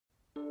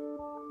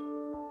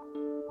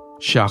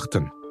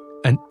Seachtain,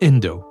 an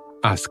Indo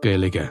as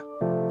Gaeilge.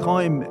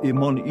 Táim I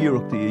mon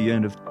iireachta I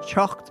dhéanamh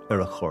teacht ar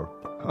a chorp,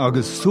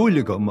 agus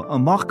súlagam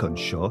amachchan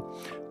seo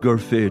gur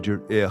féidir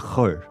é a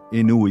chur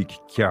in uig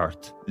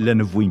ceart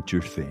lena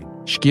bhaintear féin.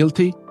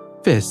 Scialtaí,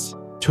 fis,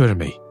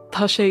 tuirmí.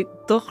 Tá sé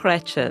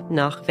dochreite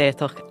nach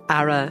bhéadach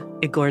ara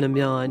I gcóna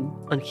meáin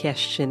an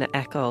cheist sin a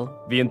eáil.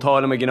 Bhí an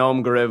tálam a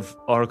gnám go raibh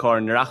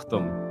áthacáir na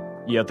reachtam.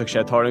 Íontach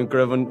sé táirn go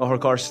raibh an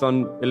áthacáir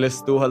san I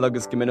list dúthal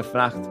agus go minic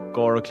freacht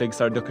gcóir a clig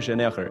sar ducha sin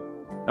éachair.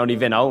 Ná ní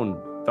bhín ann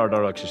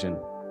dardarach sé sin.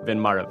 Bhín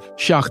marabh.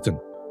 Seachtain.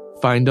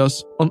 Find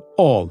us on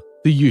all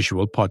the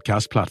usual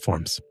podcast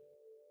platforms.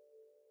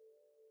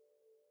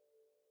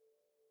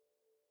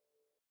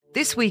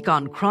 This week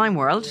on Crime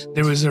World.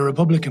 There was a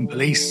Republican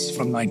police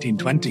from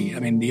 1920. I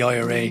mean, the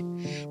IRA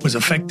was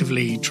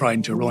effectively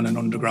trying to run an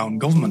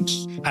underground government.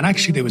 And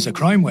actually, there was a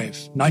crime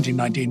wave.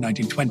 1919,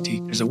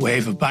 1920, there's a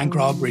wave of bank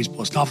robberies,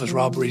 post office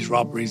robberies,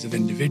 robberies of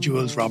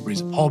individuals,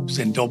 robberies of pubs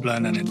in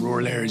Dublin and in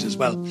rural areas as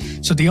well.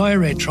 So the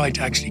IRA tried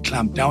to actually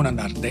clamp down on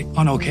that. They,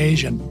 on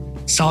occasion,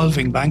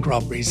 solving bank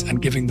robberies and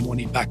giving the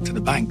money back to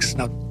the banks.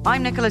 Now,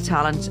 I'm Nicola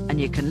Tallant,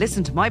 and you can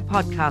listen to my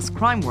podcast,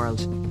 Crime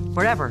World,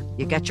 wherever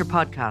you get your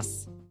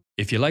podcasts.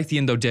 If you like the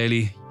Indo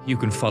Daily, you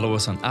can follow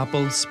us on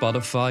Apple,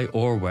 Spotify,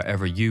 or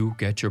wherever you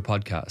get your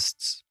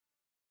podcasts.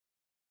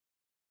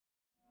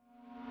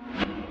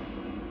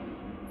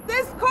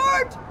 This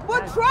court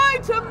would try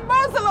to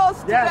muzzle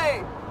us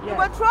today. It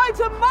would try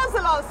to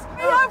muzzle us.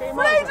 We have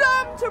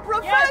freedom to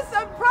profess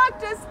and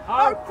practice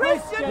our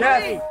Christian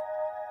faith.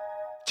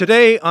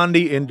 Today on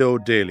the Indo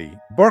Daily,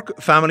 Burke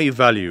family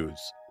values.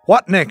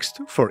 What next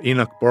for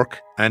Enoch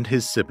Burke and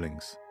his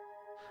siblings?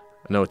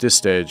 Now, at this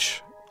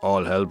stage,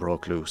 all hell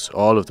broke loose.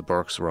 All of the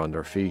Burkes were on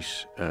their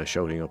feet,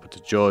 shouting up at the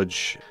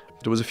judge.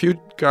 There was a few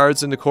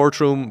guards in the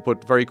courtroom,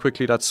 but very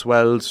quickly that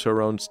swelled to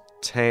around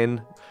 10.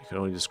 You can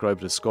only describe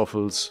it as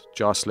scuffles,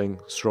 jostling,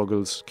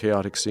 struggles,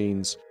 chaotic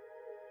scenes.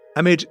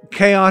 Amid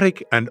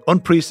chaotic and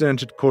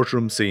unprecedented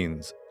courtroom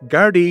scenes,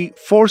 Gardaí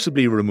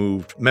forcibly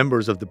removed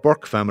members of the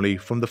Burke family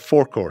from the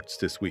forecourts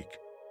this week.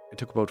 It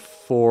took about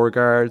 4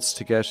 guards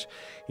to get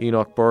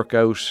Enoch Burke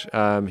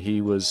out.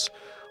 He was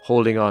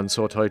holding on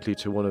so tightly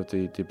to one of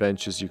the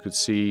benches, you could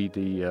see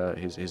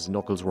his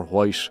knuckles were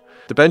white.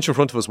 The bench in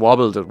front of us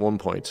wobbled at one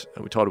point,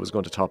 and we thought it was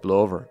going to topple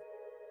over.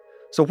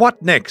 So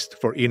what next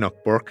for Enoch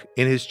Burke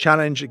in his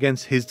challenge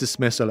against his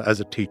dismissal as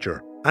a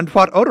teacher? And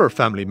what other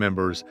family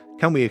members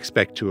can we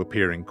expect to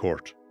appear in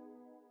court?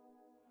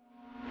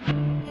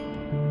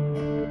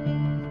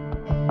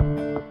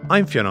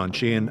 I'm Fionn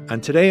Sheehan,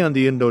 and today on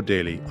the Indo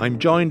Daily, I'm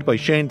joined by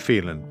Shane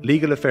Phelan,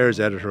 Legal Affairs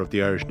Editor of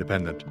the Irish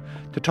Independent,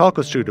 to talk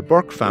us through the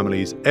Burke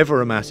family's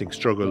ever-amassing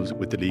struggles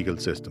with the legal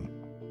system.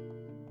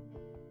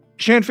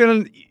 Shane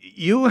Phelan,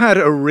 you had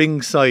a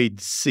ringside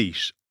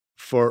seat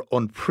for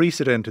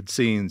unprecedented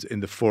scenes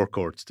in the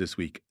forecourts this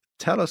week.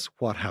 Tell us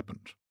what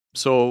happened.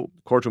 So,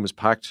 the courtroom is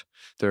packed.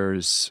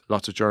 There's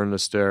lots of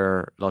journalists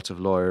there, lots of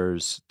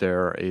lawyers.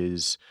 There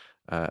is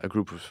a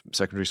group of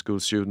secondary school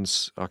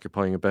students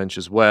occupying a bench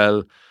as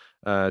well,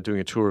 doing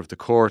a tour of the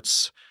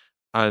courts.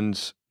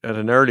 And at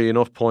an early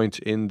enough point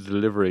in the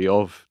delivery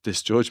of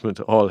this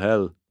judgment, all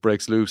hell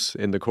breaks loose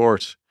in the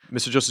court.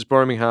 Mr. Justice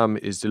Birmingham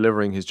is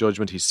delivering his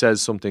judgment. He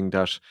says something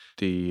that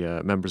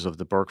the members of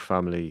the Burke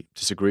family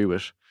disagree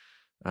with.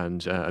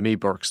 And Amy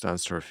Burke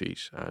stands to her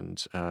feet.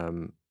 And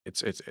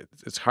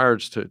it's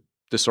hard to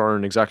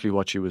discern exactly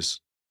what she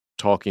was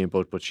talking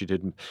about, but she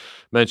did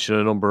mention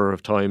a number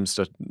of times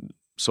that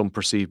some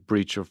perceived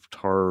breach of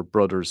her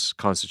brother's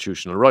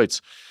constitutional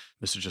rights.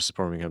 Mr. Justice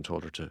Birmingham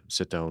told her to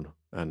sit down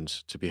and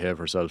to behave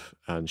herself,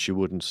 and she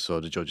wouldn't,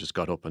 so the judges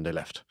got up and they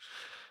left.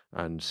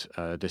 And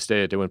they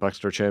stayed. They went back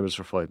to their chambers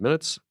for 5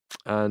 minutes,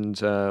 and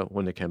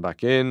when they came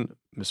back in,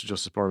 Mr.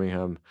 Justice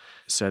Birmingham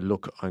said,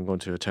 look, I'm going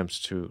to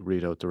attempt to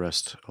read out the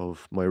rest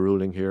of my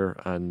ruling here,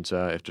 and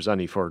if there's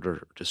any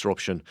further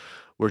disruption,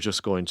 we're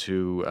just going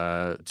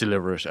to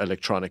deliver it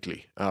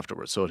electronically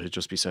afterwards. So it'll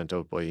just be sent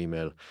out by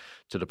email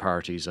to the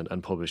parties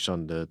and published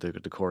on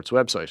the court's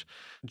website.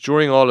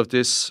 During all of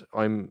this,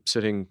 I'm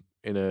sitting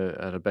at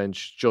a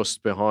bench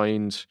just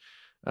behind.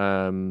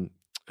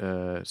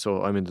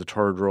 So I'm in the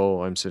third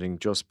row. I'm sitting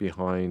just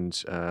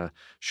behind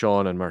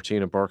Sean and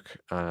Martina Burke,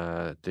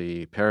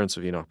 the parents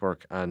of Enoch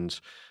Burke, and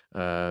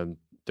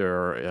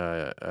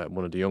their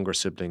one of the younger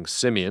siblings,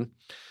 Simeon.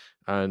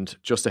 And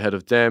just ahead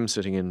of them,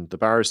 sitting in the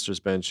barristers'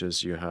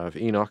 benches, you have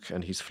Enoch,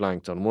 and he's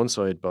flanked on one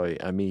side by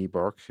Amy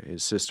Burke,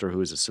 his sister,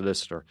 who is a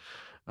solicitor,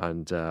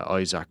 and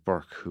Isaac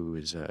Burke, who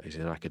is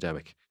an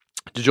academic.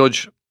 The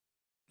judge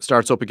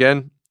starts up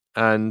again,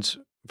 and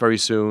very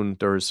soon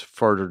there's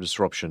further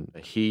disruption.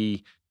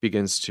 He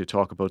begins to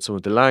talk about some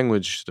of the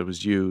language that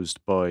was used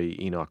by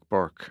Enoch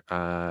Burke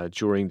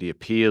during the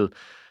appeal.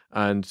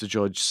 And the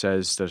judge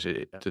says that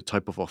the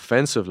type of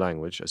offensive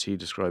language, as he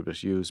described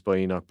it, used by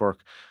Enoch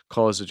Burke,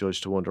 caused the judge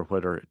to wonder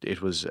whether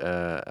it was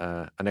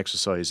an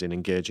exercise in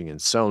engaging in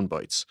sound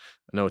bites.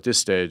 Now, at this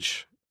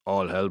stage,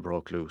 all hell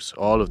broke loose.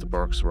 All of the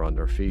Burkes were on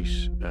their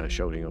feet,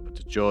 shouting up at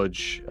the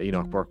judge.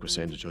 Enoch Burke was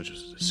saying the judge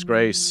was a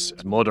disgrace.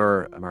 His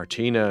mother,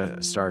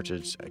 Martina,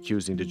 started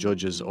accusing the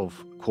judges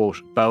of, quote,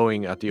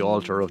 bowing at the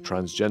altar of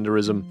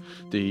transgenderism.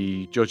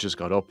 The judges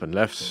got up and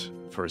left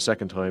for a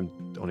second time,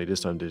 only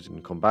this time they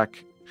didn't come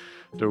back.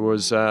 There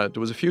was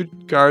a few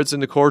guards in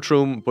the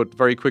courtroom, but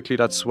very quickly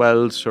that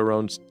swelled to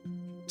around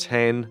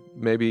 10,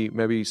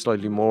 maybe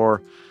slightly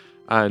more.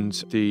 And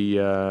the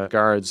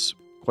guards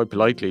quite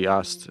politely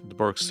asked the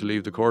Burkes to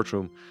leave the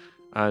courtroom,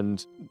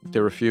 and they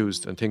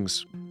refused, and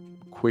things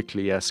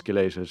quickly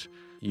escalated.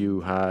 You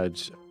had,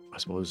 I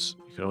suppose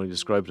you can only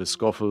describe it as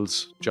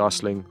scuffles,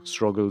 jostling,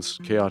 struggles,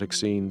 chaotic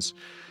scenes.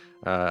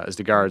 As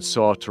the guards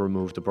sought to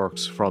remove the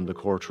Burkes from the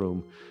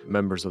courtroom,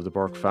 members of the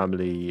Burke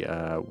family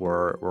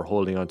were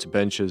holding onto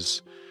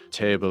benches,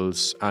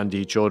 tables, and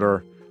each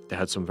other. They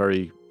had some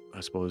very, I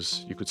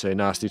suppose you could say,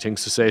 nasty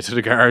things to say to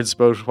the guards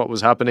about what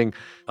was happening.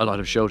 A lot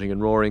of shouting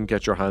and roaring,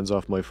 "Get your hands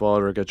off my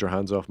father, get your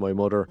hands off my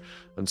mother,"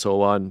 and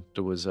so on.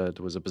 There was a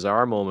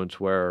bizarre moment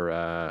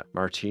where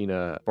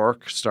Martina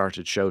Burke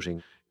started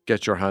shouting,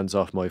 "Get your hands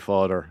off my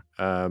father,"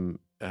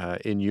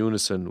 in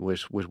unison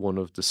with one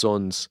of the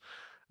sons,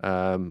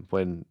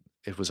 when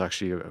it was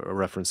actually a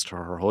reference to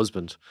her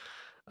husband.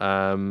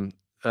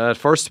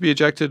 First to be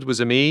ejected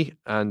was Amy,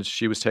 and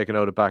she was taken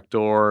out a back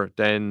door.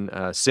 Then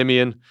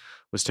Simeon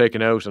was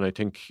taken out, and I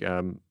think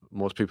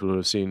most people would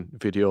have seen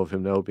video of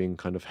him now being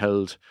kind of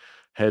held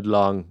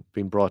headlong,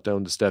 being brought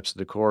down the steps of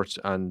the court,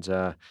 and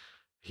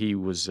he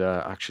was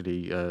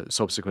actually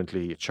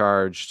subsequently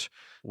charged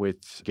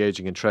with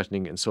engaging in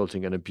threatening,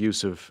 insulting and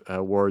abusive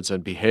words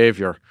and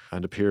behaviour,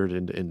 and appeared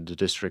in the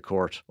district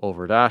court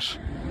over that.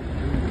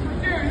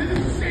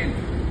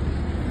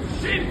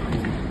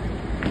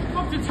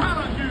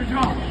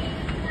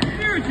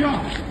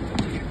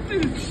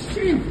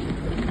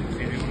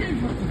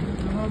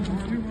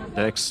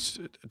 Next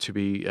to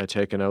be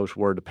taken out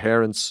were the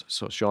parents.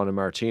 So Sean and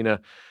Martina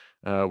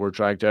were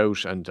dragged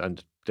out,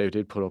 and they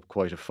did put up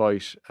quite a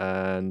fight.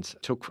 And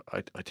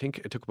I think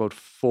it took about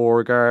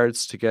 4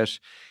 guards to get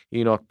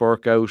Enoch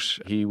Burke out.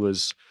 He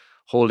was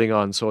holding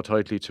on so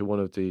tightly to one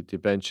of the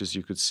benches,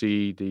 you could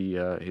see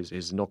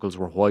his knuckles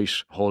were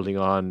white, holding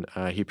on.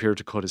 He appeared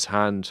to cut his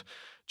hand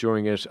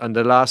during it. And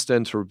the last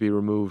then to be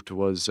removed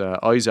was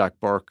Isaac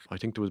Burke. I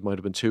think might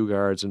have been 2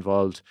 guards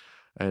involved.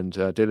 And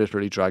they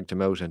literally dragged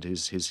him out, and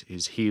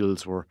his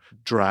heels were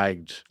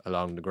dragged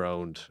along the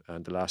ground.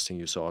 And the last thing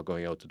you saw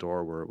going out the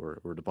door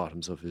were the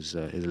bottoms of his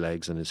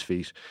legs and his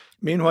feet.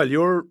 Meanwhile,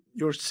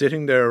 you're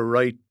sitting there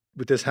right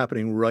with this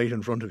happening right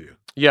in front of you.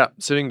 Yeah,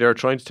 sitting there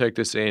trying to take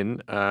this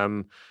in.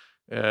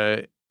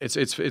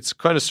 It's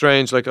kind of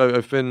strange. Like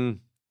I've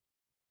been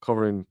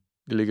covering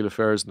illegal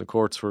affairs in the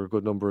courts for a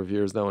good number of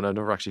years now, and I've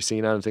never actually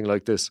seen anything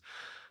like this.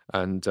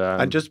 And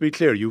just to be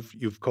clear,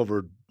 you've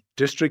covered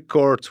district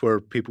courts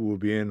where people will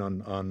be in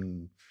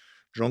on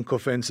drunk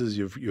offences.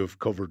 You've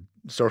covered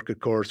circuit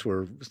courts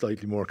where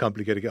slightly more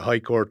complicated, High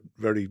Court,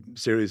 very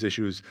serious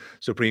issues,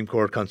 Supreme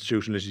Court,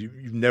 constitutional issues.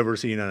 You've never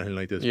seen anything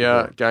like this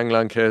before.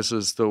 Gangland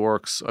cases, the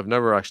works. I've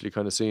never actually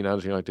kind of seen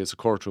anything like this. A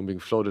courtroom being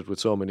flooded with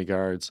so many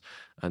guards,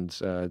 and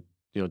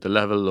the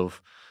level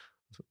of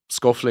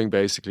scuffling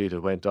basically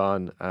that went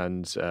on,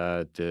 and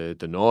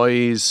the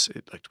noise,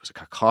 there was a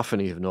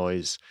cacophony of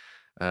noise.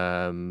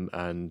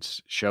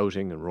 And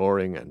shouting and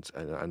roaring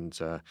and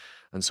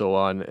so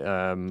on.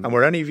 And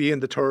were any of you in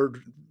the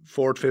 3rd,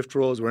 4th, 5th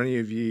rows? Were any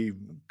of you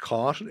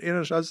caught in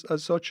it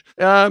as such?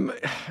 To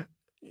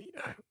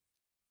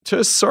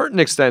a certain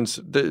extent,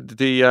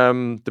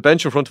 the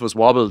bench in front of us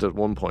wobbled at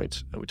one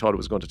point, and we thought it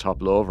was going to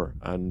topple over.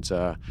 And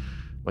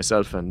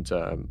myself and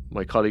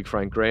my colleague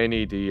Frank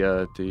Graney,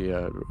 the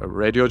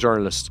radio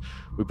journalist,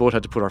 we both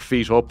had to put our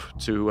feet up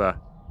to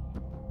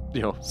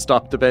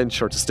stop the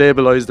bench or to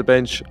stabilise the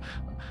bench.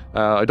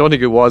 I don't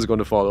think it was going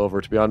to fall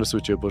over, to be honest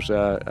with you, but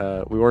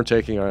we weren't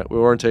taking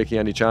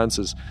any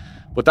chances.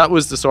 But that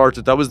was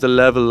the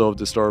level of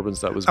disturbance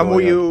that was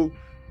going on.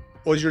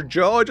 Was your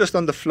jaw just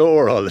on the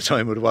floor all the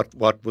time with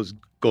what was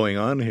going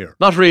on here?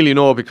 Not really,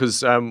 no,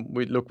 because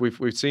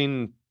we've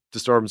seen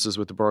disturbances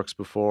with the Burkes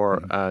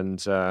before, and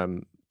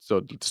so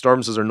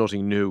disturbances are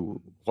nothing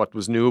new. What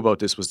was new about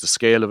this was the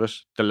scale of it,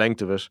 the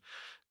length of it,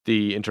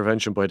 the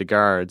intervention by the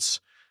guards,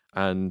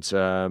 and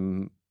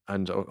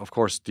of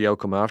course the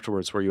outcome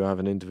afterwards, where you have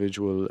an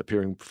individual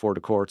appearing before the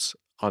courts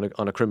on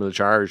a criminal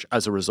charge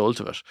as a result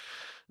of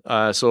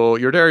it. So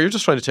you're there, you're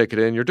just trying to take it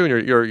in. You're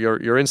doing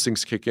your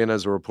instincts kick in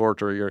as a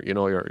reporter.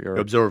 You're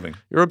observing.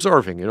 You're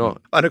observing,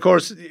 And of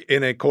course,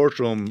 in a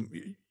courtroom,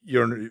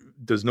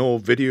 there's no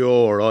video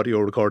or audio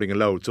recording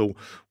allowed. So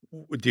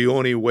the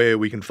only way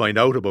we can find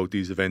out about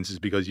these events is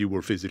because you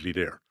were physically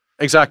there.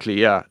 Exactly,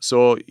 yeah.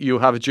 So you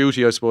have a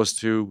duty, I suppose,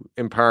 to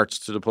impart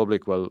to the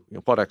public,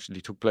 what actually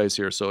took place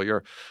here. So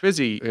you're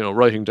busy,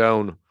 writing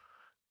down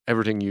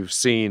everything you've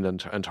seen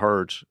and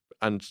heard.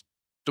 And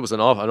there was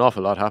an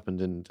awful lot happened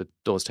in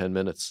those 10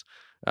 minutes.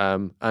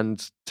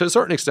 And to a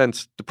certain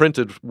extent, the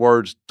printed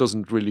word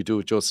doesn't really do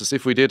it justice.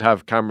 If we did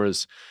have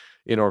cameras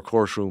in our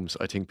courtrooms,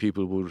 I think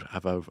people would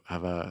have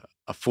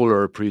a a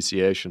fuller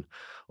appreciation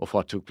of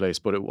what took place.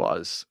 But it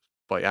was,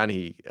 by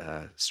any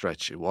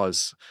stretch, it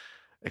was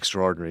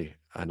extraordinary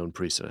and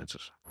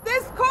unprecedented.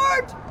 This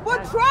court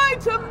would try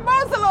to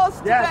muzzle us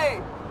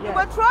today. It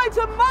would try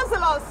to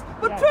muzzle us,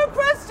 but true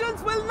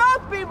Christians will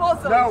not be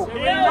muzzled. No.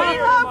 We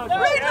have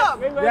freedom.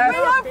 We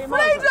have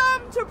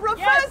freedom to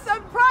profess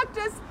and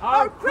practice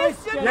our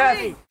Christian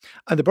faith.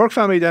 And the Burke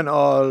family then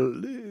all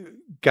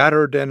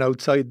gathered then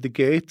outside the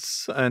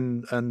gates,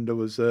 and there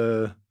was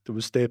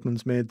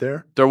statements made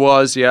there. There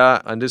was,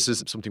 yeah, and this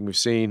is something we've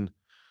seen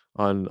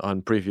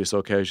on previous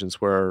occasions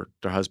where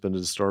there has been a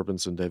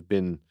disturbance and they've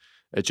been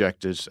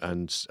ejected,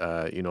 and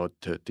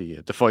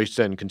the fight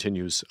then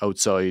continues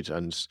outside,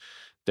 and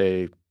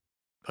the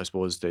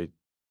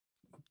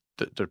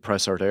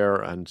press are there,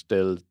 and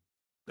they'll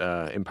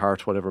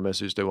impart whatever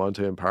message they want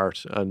to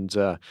impart, and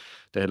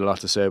they had a lot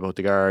to say about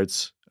the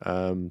guards. They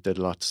had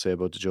a lot to say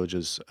about the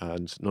judges,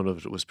 and none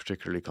of it was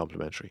particularly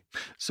complimentary.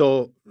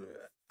 So,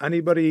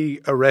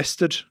 anybody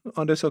arrested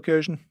on this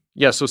occasion?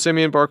 Yeah, so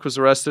Simeon Burke was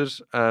arrested,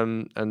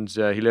 and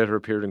he later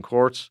appeared in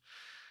court.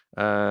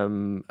 What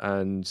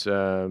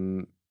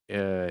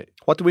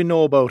do we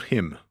know about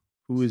him?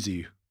 Who is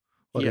he?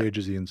 What age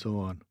is he, and so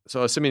on?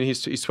 So Simeon,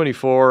 he's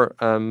 24.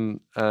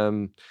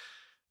 So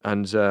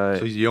he's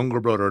a younger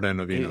brother then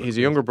of Enoch. He's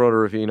a younger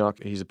brother of Enoch.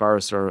 He's a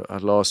barrister, a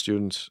law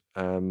student,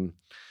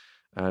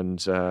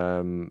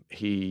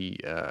 he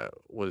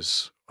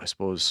was, I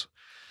suppose,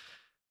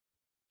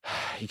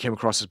 he came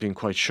across as being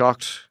quite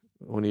shocked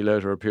when he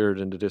later appeared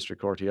in the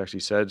district court. He actually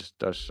said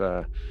that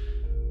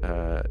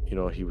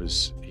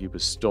he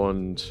was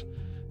stunned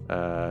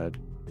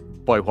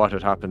by what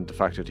had happened, the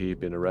fact that he had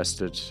been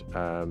arrested.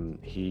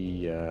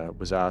 He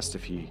was asked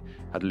if he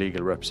had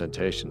legal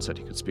representation, said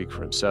he could speak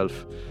for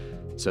himself,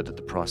 said that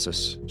the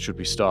process should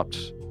be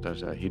stopped,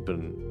 that he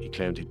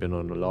claimed he'd been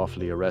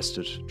unlawfully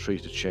arrested,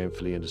 treated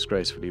shamefully and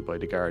disgracefully by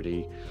the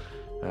Gardaí.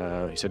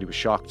 He said he was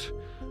shocked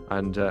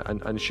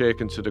and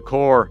shaken to the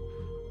core,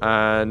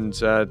 and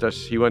that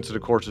he went to the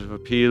Court of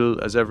Appeal,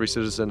 as every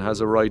citizen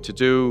has a right to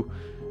do.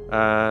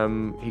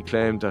 He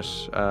claimed that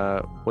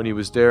when he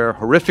was there,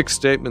 horrific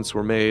statements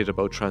were made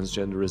about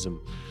transgenderism,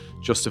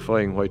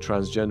 justifying why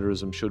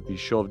transgenderism should be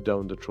shoved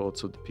down the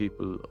throats of the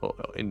people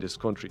in this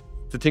country.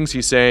 The things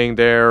he's saying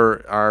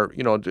there are,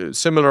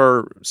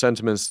 similar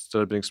sentiments that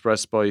have been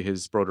expressed by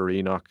his brother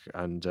Enoch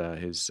and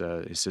his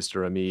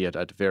sister Amy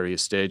at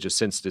various stages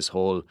since this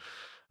whole,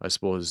 I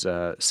suppose,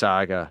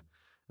 saga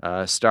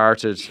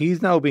started.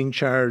 He's now being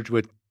charged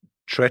with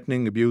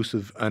threatening,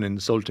 abusive and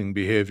insulting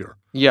behaviour.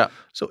 Yeah.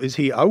 So is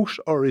he out,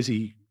 or is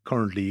he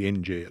currently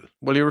in jail?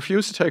 Well, he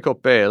refused to take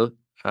up bail,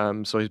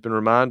 so he's been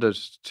remanded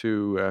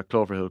to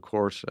Cloverhill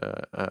Court,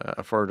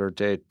 a further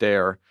date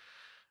there.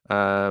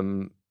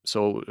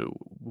 So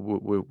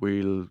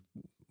we'll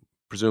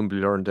presumably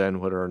learn then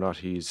whether or not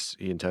he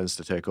intends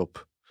to take up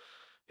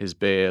his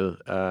bail.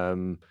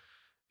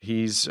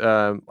 He's,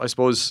 I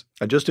suppose,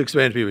 and just to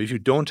explain to people, if you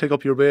don't take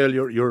up your bail,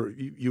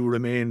 you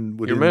remain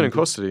within, you remain in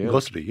custody. In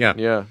custody, yeah.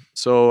 Yeah.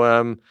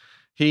 So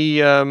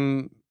he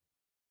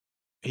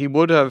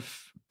would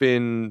have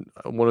been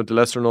one of the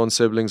lesser known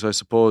siblings, I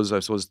suppose.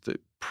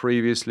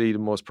 Previously the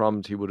most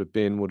prominent he would have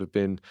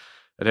been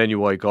at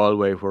NUI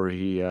Galway, where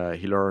he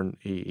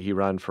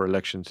ran for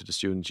election to the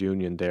Students'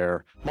 Union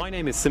there. My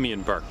name is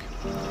Simeon Burke.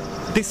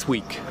 This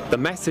week, the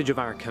message of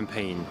our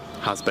campaign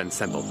has been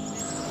simple.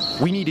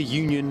 We need a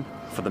union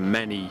for the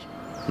many,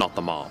 not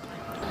the mob.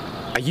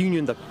 A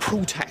union that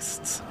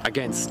protests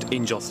against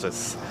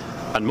injustice,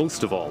 and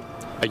most of all,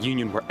 a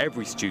union where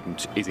every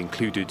student is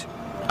included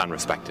and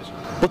respected.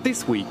 But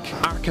this week,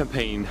 our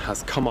campaign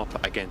has come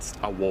up against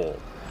a wall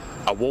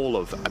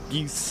of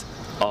abuse,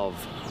 of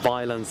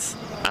violence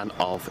and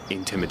of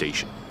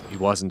intimidation. He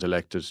wasn't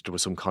elected. There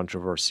was some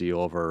controversy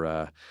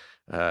over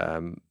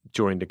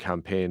during the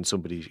campaign.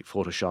 Somebody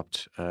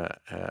photoshopped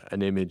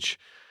an image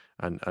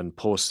and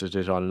posted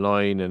it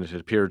online, and it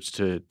appeared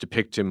to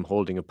depict him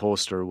holding a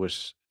poster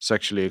with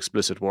sexually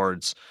explicit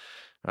words.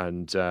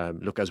 And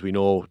look, as we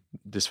know,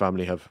 this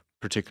family have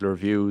particular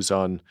views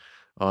on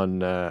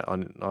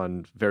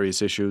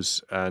various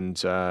issues, and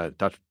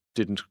that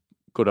didn't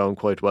go down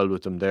quite well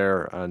with them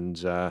there. And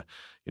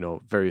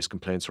various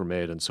complaints were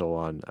made and so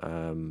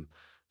on.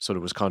 So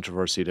there was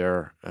controversy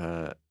there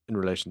in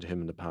relation to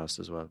him in the past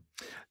as well.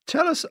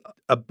 Tell us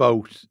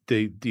about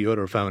the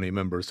other family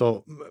members.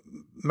 So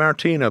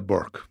Martina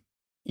Burke.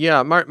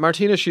 Yeah,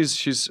 Martina,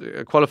 she's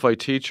a qualified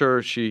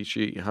teacher.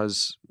 She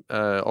has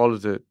all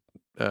of the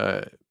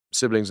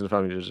siblings in the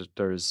family.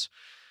 There's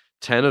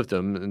 10 of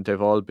them, and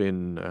they've all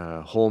been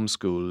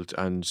homeschooled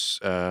and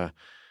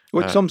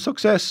with some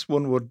success,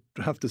 one would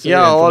have to say,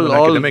 from an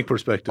academic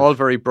perspective. All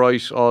very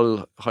bright,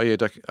 all high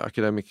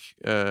academic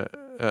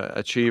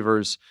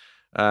achievers.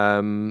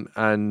 And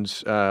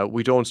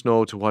we don't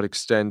know to what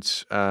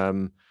extent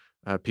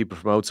people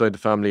from outside the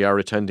family are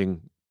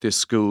attending this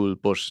school,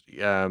 but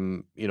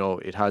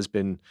it has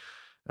been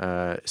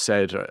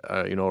said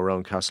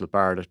around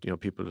Castlebar that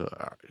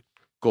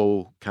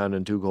people can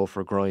and do go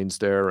for grinds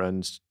there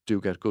and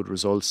do get good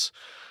results.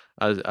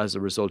 as a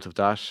result of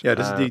that. Yeah,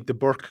 this is the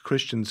Burke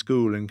Christian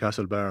School in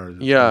Castlebar.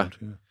 Yeah.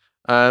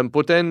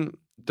 But then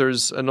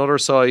there's another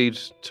side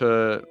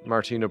to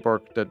Martina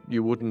Burke that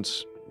you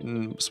wouldn't,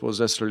 suppose,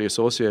 necessarily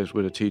associate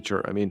with a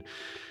teacher. I mean,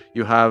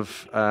 you have,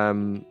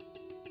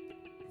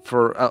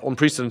 for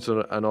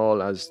unprecedented and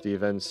all as the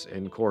events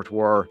in court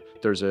were,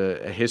 there's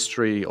a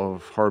history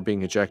of her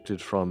being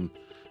ejected from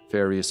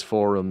various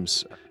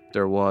forums.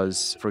 There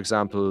was, for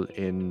example,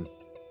 in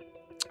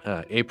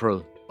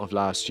April of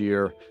last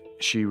year,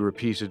 she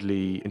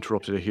repeatedly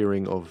interrupted a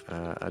hearing of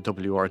a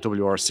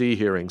WRC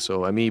hearing.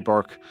 So Amy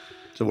Burke,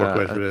 So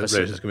Workplace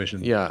Relations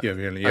Commission.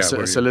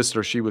 A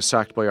solicitor, she was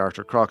sacked by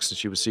Arthur Crox, and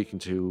she was seeking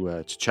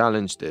to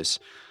challenge this.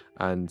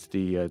 And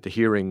the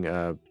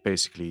hearing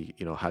basically,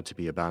 had to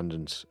be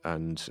abandoned,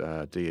 and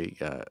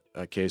the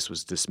case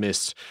was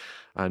dismissed.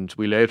 And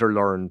we later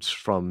learned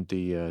from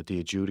the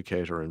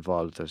adjudicator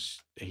involved that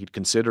he'd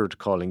considered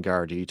calling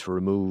Gardaí to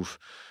remove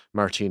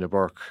Martina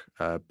Burke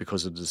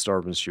because of the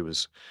disturbance she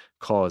was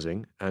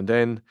causing. And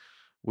then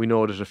we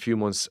know that a few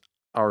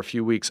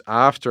weeks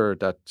after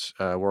that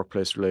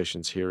workplace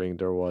relations hearing,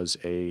 there was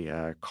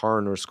a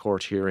coroner's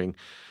court hearing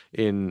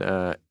in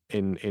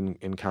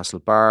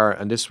Castlebar,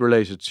 and this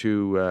related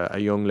to a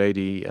young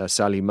lady,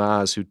 Sally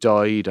Maas, who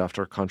died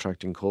after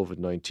contracting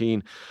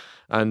COVID-19.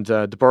 And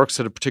the Burkes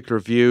had a particular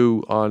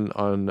view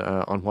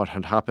on what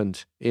had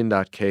happened in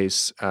that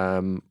case,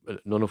 none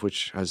of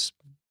which has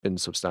been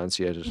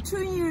substantiated.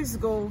 2 years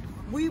ago,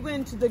 we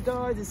went to the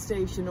Garda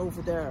station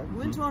over there. We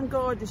went on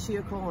Garda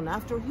Síochána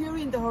after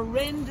hearing the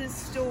horrendous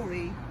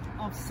story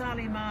of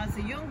Sally Maas,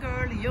 a young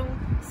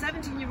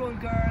 17-year-old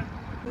girl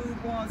who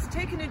was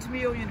taken into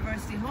Mayo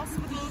University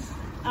Hospital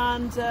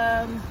and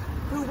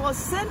who was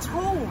sent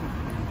home,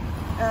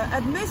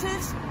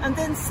 admitted and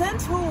then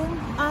sent home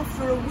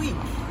after a week,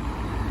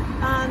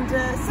 and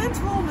sent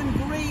home in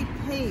great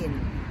pain.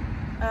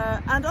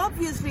 And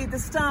obviously the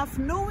staff,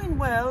 knowing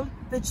well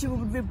that she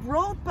would be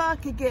brought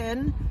back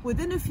again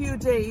within a few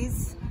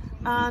days,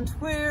 and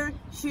where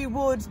she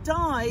would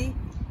die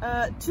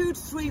 2 to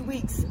 3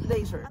 weeks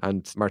later.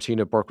 And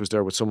Martina Burke was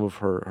there with some of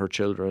her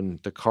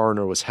children. The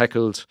coroner was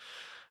heckled.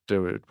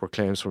 There were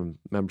claims from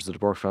members of the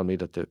Burke family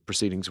that the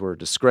proceedings were a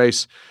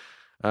disgrace.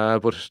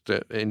 But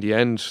in the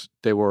end,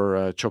 they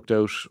were chucked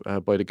out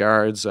by the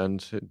guards,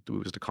 and it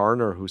was the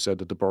coroner who said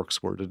that the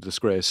Burkes were the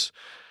disgrace.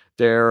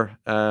 There,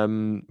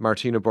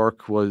 Martina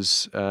Burke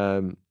was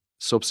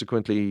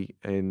subsequently,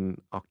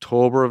 in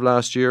October of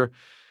last year,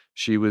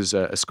 she was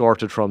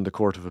escorted from the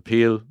Court of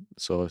Appeal.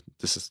 So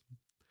this is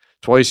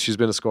twice she's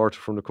been escorted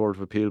from the Court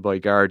of Appeal by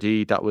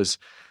Gardaí. That was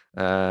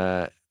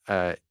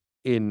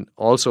in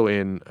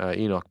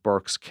Enoch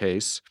Burke's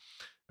case,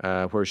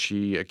 where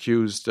she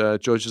accused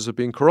judges of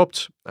being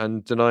corrupt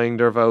and denying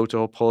their vow to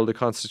uphold the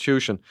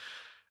Constitution.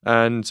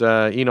 And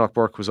Enoch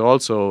Burke was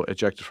also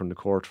ejected from the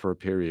court for a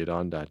period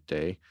on that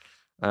day.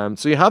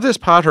 So you have this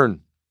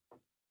pattern,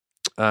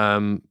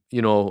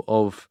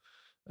 of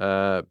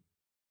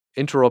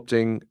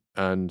interrupting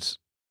and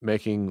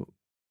making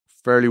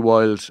fairly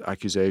wild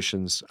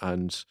accusations,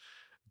 and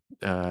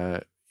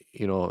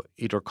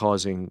either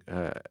causing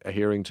a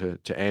hearing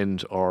to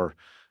end, or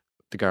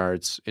the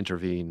guards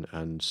intervene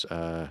and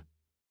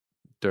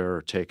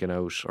they're taken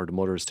out, or the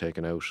mother's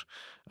taken out,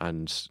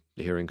 and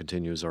the hearing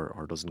continues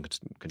or doesn't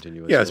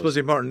continue. I suppose the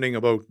important thing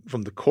about,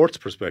 from the court's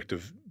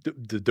perspective,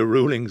 the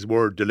rulings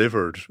were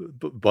delivered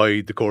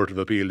by the Court of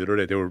Appeal the other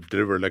day. They were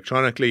delivered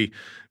electronically,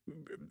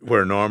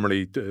 where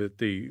normally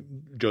the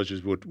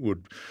judges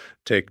would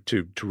take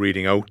to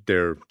reading out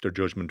their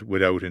judgment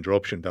without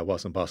interruption. That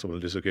wasn't possible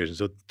on this occasion.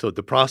 So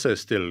the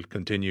process still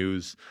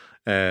continues,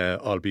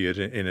 albeit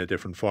in a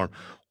different form.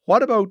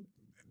 What about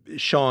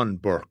Sean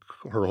Burke,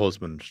 her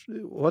husband?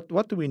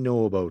 What do we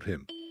know about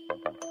him?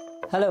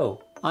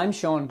 Hello, I'm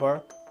Sean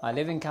Burke. I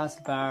live in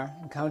Castlebar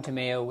in County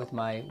Mayo with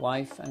my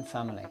wife and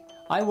family.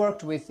 I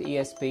worked with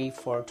ESB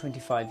for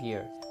 25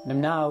 years and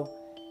am now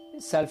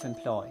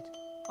self-employed.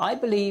 I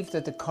believe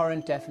that the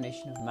current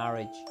definition of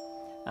marriage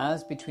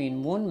as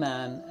between one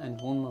man and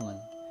one woman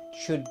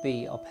should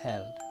be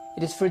upheld.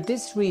 It is for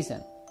this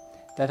reason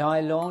that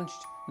I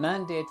launched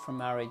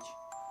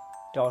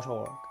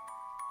mandateformarriage.org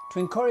to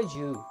encourage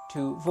you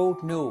to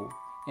vote no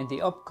in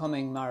the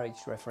upcoming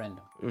marriage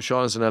referendum.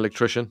 Sean is an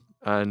electrician,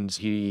 and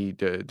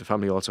the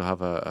family also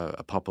have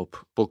a pop-up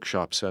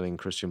bookshop selling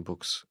Christian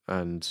books,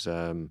 and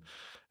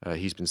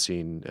he's been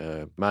seen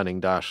manning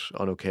that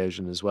on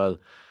occasion as well.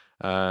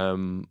 I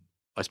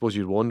suppose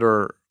you'd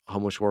wonder how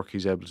much work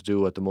he's able to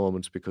do at the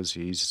moment, because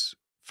he's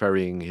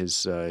ferrying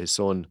his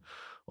son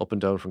up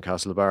and down from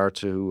Castlebar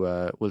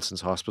to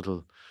Wilson's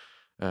Hospital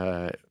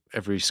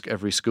every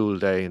school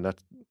day, and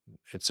that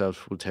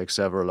itself will take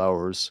several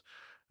hours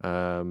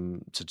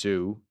to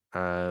do.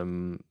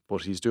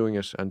 But he's doing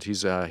it, and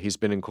he's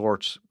been in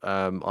court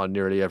on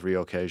nearly every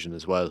occasion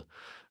as well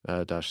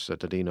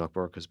that Enoch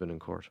Burke has been in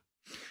court.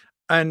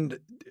 And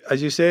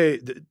as you say,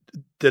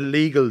 the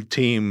legal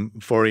team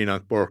for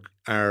Enoch Burke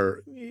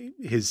are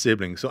his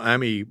siblings. So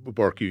Amy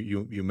Burke,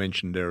 you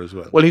mentioned there as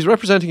well. Well, he's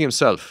representing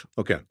himself.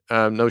 Okay.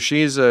 Now,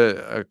 she's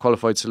a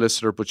qualified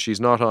solicitor, but she's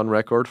not on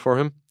record for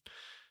him.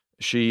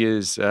 She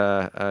has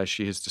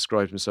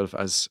described herself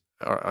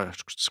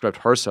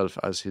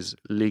as his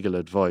legal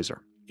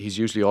advisor. He's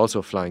usually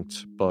also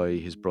flanked by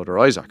his brother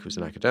Isaac, who's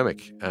an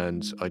academic,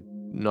 and I'm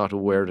not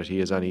aware that he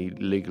has any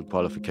legal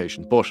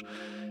qualification, but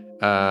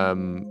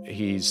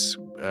he's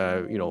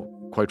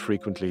quite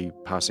frequently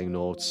passing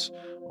notes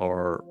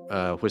or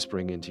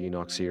whispering into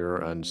Enoch's ear,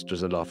 and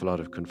there's an awful lot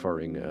of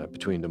conferring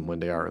between them when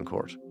they are in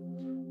court.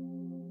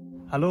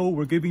 Hello,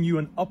 we're giving you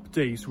an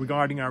update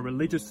regarding our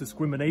religious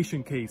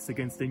discrimination case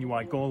against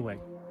Inuit Galway.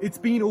 It's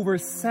been over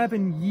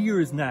 7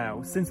 years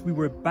now since we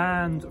were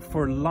banned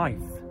for life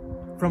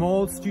from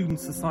all student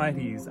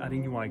societies at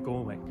Inuit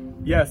Galway.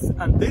 Yes,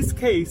 and this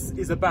case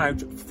is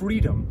about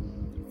freedom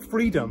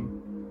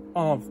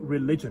of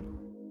religion.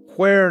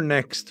 Where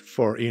next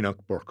for Enoch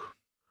Burke?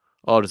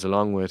 Oh, there's a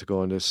long way to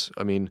go on this.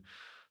 I mean,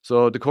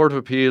 so the Court of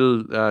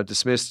Appeal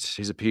dismissed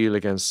his appeal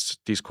against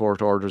these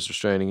court orders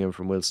restraining him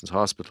from Wilson's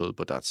Hospital,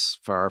 but that's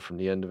far from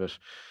the end of it.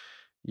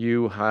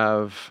 You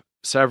have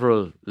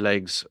several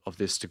legs of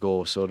this to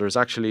go. So there's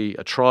actually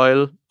a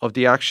trial of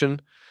the action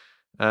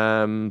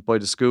by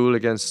the school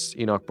against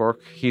Enoch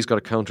Burke. He's got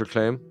a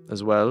counterclaim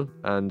as well,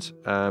 and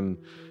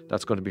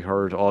that's going to be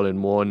heard all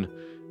in one.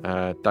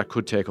 That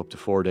could take up to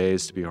 4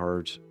 days to be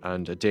heard,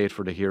 and a date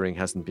for the hearing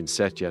hasn't been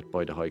set yet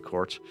by the High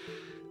Court.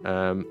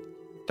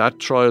 That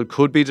trial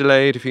could be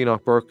delayed if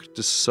Enoch Burke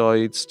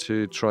decides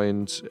to try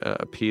and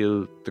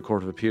appeal the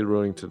Court of Appeal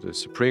ruling to the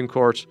Supreme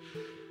Court.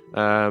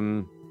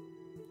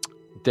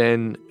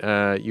 Then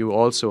you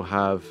also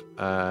have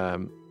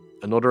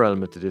another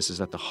element to this, is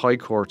that the High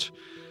Court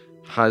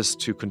has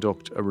to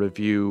conduct a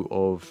review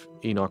of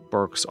Enoch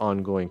Burke's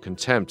ongoing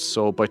contempt.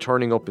 So by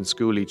turning up in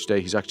school each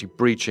day, he's actually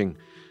breaching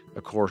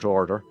a court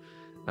order.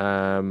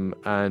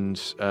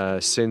 Since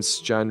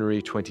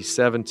January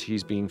 27th,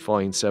 he's being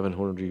fined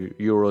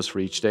 €700 for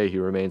each day he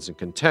remains in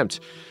contempt,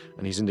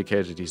 and he's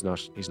indicated he's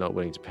not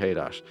willing to pay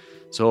that.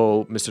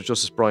 So Mr.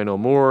 Justice Brian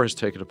O'Moore has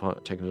taken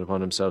it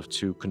upon himself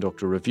to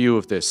conduct a review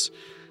of this,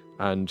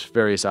 and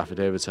various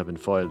affidavits have been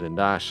filed in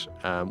that.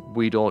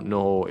 We don't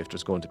know if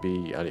there's going to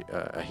be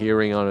a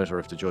hearing on it, or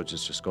if the judge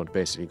is just going to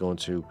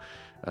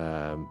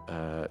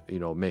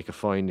make a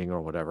finding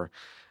or whatever.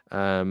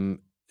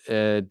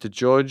 The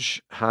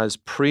judge has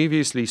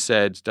previously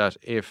said that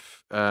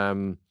if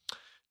the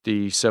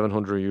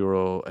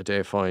 €700 a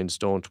day fines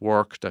don't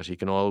work, that he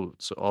can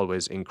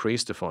always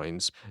increase the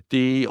fines.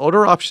 The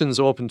other options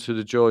open to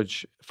the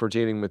judge for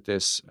dealing with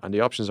this, and the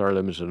options are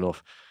limited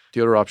enough. The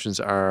other options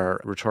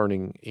are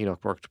returning Enoch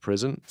Burke to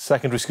prison.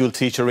 Secondary school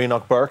teacher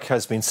Enoch Burke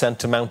has been sent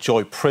to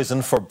Mountjoy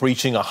Prison for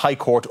breaching a High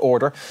Court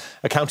order.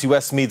 A County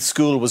Westmeath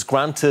school was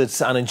granted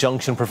an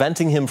injunction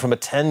preventing him from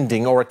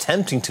attending or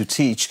attempting to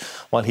teach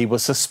while he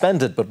was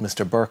suspended, but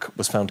Mr. Burke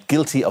was found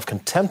guilty of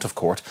contempt of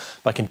court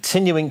by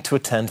continuing to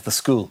attend the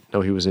school.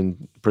 Now, he was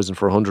in prison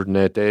for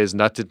 108 days, and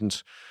that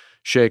didn't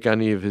shake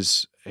any of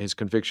his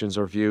convictions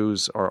or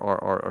views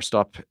or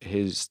stop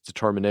his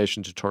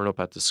determination to turn up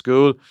at the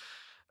school.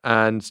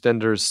 And then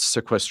there's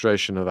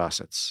sequestration of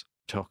assets.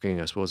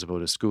 Talking, I suppose,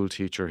 about a school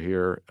teacher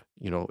here,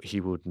 he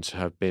wouldn't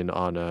have been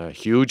on a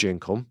huge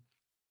income.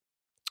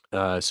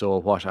 So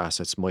what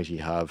assets might he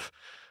have?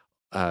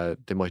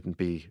 They mightn't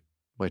be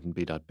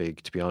that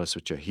big, to be honest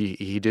with you.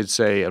 He did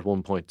say at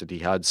one point that he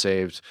had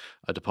saved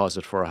a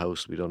deposit for a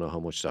house. We don't know how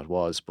much that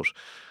was, but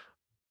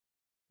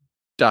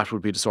that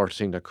would be the sort of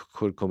thing that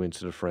could come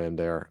into the frame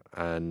there.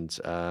 And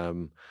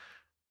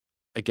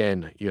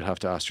again, you'd have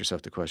to ask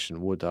yourself the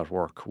question, would that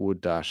work?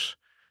 Would that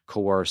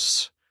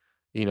coerce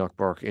Enoch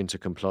Burke into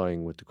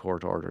complying with the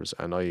court orders?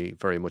 And I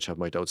very much have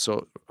my doubts.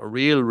 So a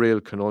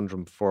real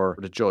conundrum for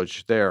the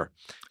judge there.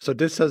 So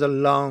this has a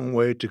long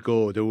way to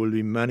go. There will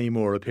be many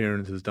more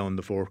appearances down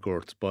the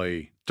forecourts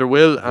by... There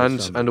will,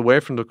 and away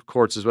from the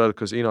courts as well,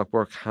 because Enoch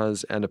Burke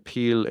has an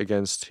appeal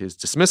against his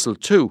dismissal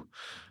too.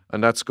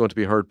 And that's going to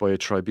be heard by a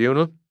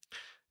tribunal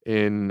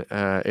in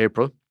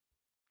April.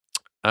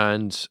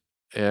 And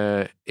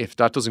if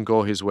that doesn't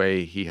go his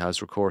way, he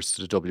has recourse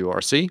to the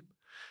WRC.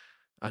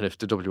 And if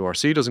the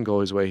WRC doesn't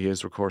go his way, he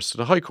has recourse to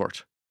the High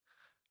Court.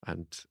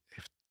 And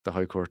if the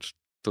High Court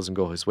doesn't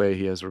go his way,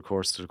 he has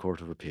recourse to the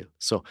Court of Appeal.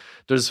 So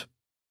there's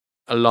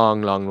a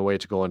long way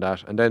to go on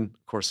that. And then,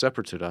 of course,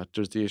 separate to that,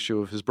 there's the issue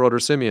of his brother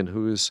Simeon,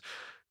 who is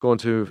going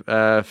to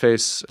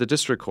face the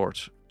district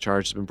court.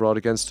 Charge has been brought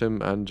against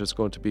him, and there's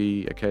going to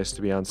be a case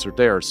to be answered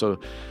there. So,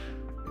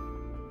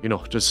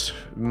 there's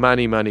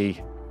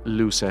many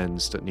loose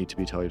ends that need to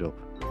be tied up.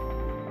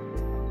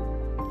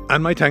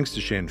 And my thanks to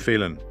Shane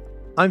Phelan.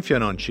 I'm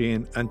Fionn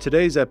Sheehan, and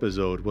today's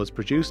episode was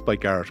produced by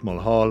Garrett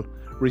Mulhall,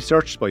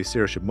 researched by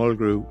Saoirse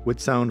Mulgrew, with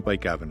sound by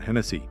Gavin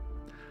Hennessy.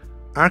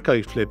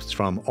 Archive clips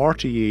from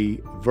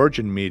RTE,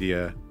 Virgin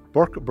Media,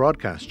 Burke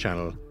Broadcast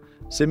Channel,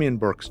 Simeon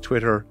Burke's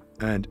Twitter,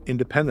 and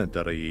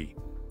independent.ie.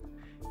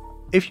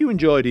 If you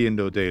enjoy the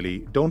Indo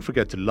Daily, don't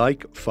forget to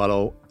like,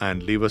 follow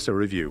and leave us a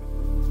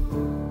review.